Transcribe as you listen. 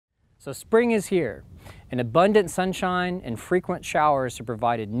So spring is here, and abundant sunshine and frequent showers have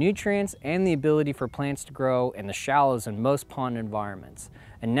provided nutrients and the ability for plants to grow in the shallows in most pond environments.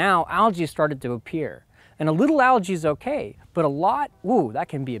 And now algae started to appear. And a little algae is okay, but a lot, ooh, that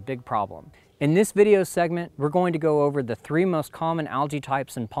can be a big problem. In this video segment, we're going to go over the 3 most common algae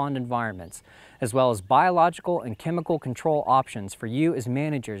types in pond environments, as well as biological and chemical control options for you as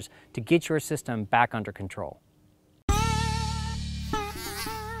managers to get your system back under control.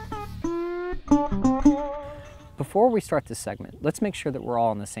 Before we start this segment, let's make sure that we're all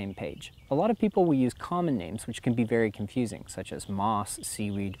on the same page. A lot of people will use common names which can be very confusing, such as moss,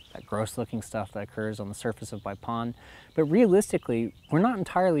 seaweed, that gross looking stuff that occurs on the surface of my pond. But realistically, we're not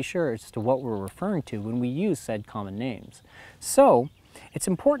entirely sure as to what we're referring to when we use said common names. So, it's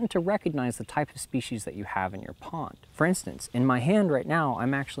important to recognize the type of species that you have in your pond. For instance, in my hand right now,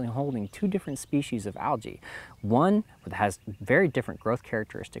 I'm actually holding 2 different species of algae. One that has very different growth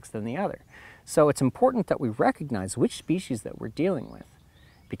characteristics than the other. So it's important that we recognize which species that we're dealing with,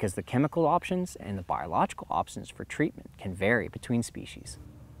 because the chemical options and the biological options for treatment can vary between species.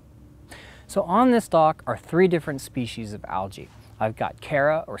 So on this dock are 3 different species of algae. I've got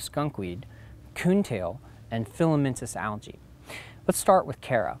Chara or skunkweed, coontail, and filamentous algae. Let's start with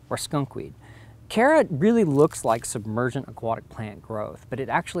Chara or skunkweed. Chara really looks like submergent aquatic plant growth, but it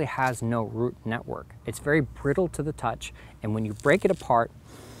actually has no root network. It's very brittle to the touch, and when you break it apart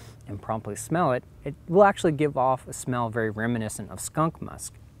and promptly smell it, it will actually give off a smell very reminiscent of skunk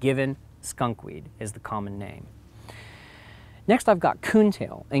musk, given skunkweed is the common name. Next I've got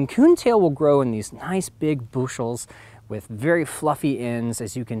coontail, and coontail will grow in these nice big bushels with very fluffy ends,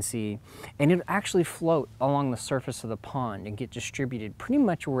 as you can see, and it'll actually float along the surface of the pond and get distributed pretty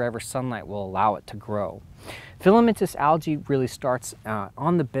much wherever sunlight will allow it to grow. Filamentous algae really starts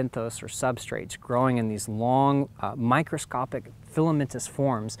on the benthos or substrates, growing in these long microscopic filamentous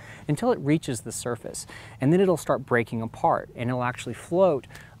forms until it reaches the surface, and then it'll start breaking apart and it'll actually float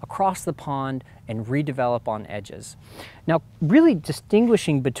across the pond and redevelop on edges. Now, really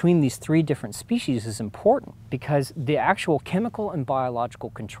distinguishing between these 3 different species is important because the actual chemical and biological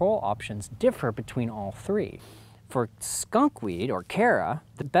control options differ between all 3. For skunkweed or Chara,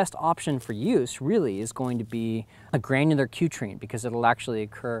 the best option for use really is going to be a granular cutrine because it'll actually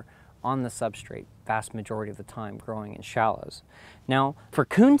occur on the substrate vast majority of the time, growing in shallows. Now, for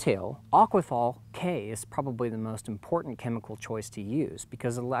coontail, aquathol K is probably the most important chemical choice to use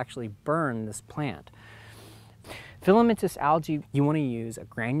because it'll actually burn this plant. Filamentous algae, you want to use a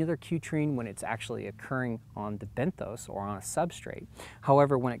granular cutrine when it's actually occurring on the benthos or on a substrate.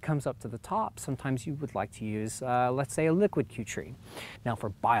 However, when it comes up to the top, sometimes you would like to use, let's say, a liquid cutrine. Now, for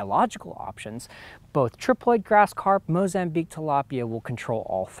biological options, both triploid grass carp, Mozambique tilapia will control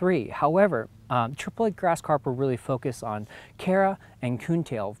all 3. However, triploid grass carp will really focus on Chara and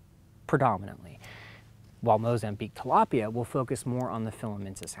coontail predominantly, while Mozambique tilapia will focus more on the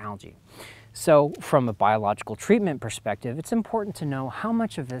filamentous algae. So from a biological treatment perspective, it's important to know how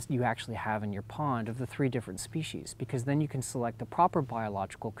much of this you actually have in your pond of the 3 different species, because then you can select the proper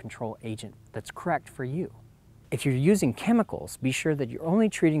biological control agent that's correct for you. If you're using chemicals, be sure that you're only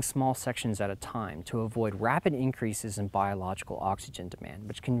treating small sections at a time to avoid rapid increases in biological oxygen demand,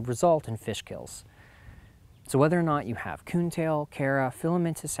 which can result in fish kills. So whether or not you have coontail, Chara,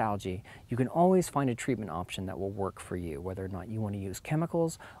 filamentous algae, you can always find a treatment option that will work for you, whether or not you want to use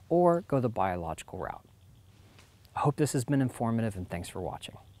chemicals or go the biological route. I hope this has been informative, and thanks for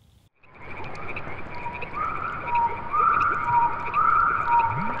watching.